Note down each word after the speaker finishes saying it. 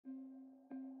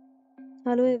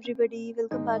Hello everybody,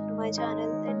 welcome back to my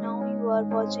channel and now you are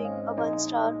watching a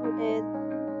 1-star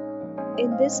hotel.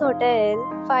 In this hotel,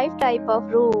 5 type of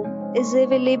room is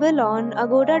available on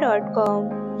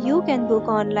agoda.com. You can book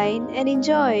online and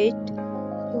enjoy it.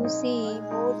 To see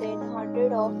more than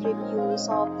 100 of reviews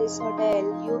of this hotel,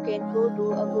 you can go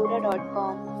to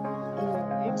agoda.com.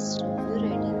 Its review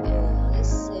rating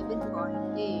is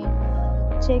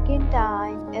 7.8. Check-in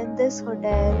time in this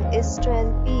hotel is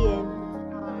 12 p.m.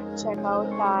 Check-out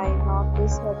time of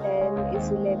this hotel is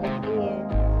 11 a.m.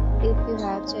 If you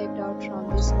have checked out from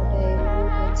this hotel, you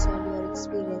can send your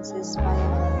experiences via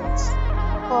comments.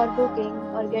 For booking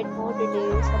or get more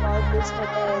details about this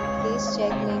hotel, please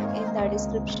check link in the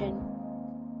description.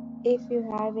 If you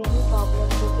have any problem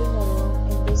booking a room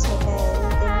in this hotel,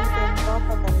 then you can drop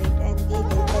a comment and we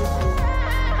will help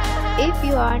you. If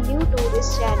you are new to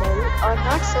this channel or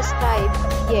not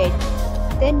subscribed yet,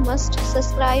 then must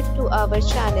subscribe to our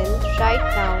channel right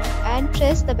now and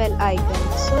press the bell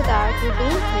icon so that you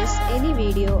don't miss any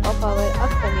video of our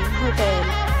upcoming hotel.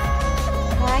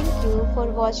 Thank you for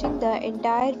watching the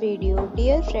entire video.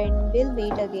 Dear friend, we'll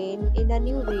meet again in a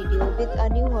new video with a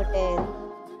new hotel.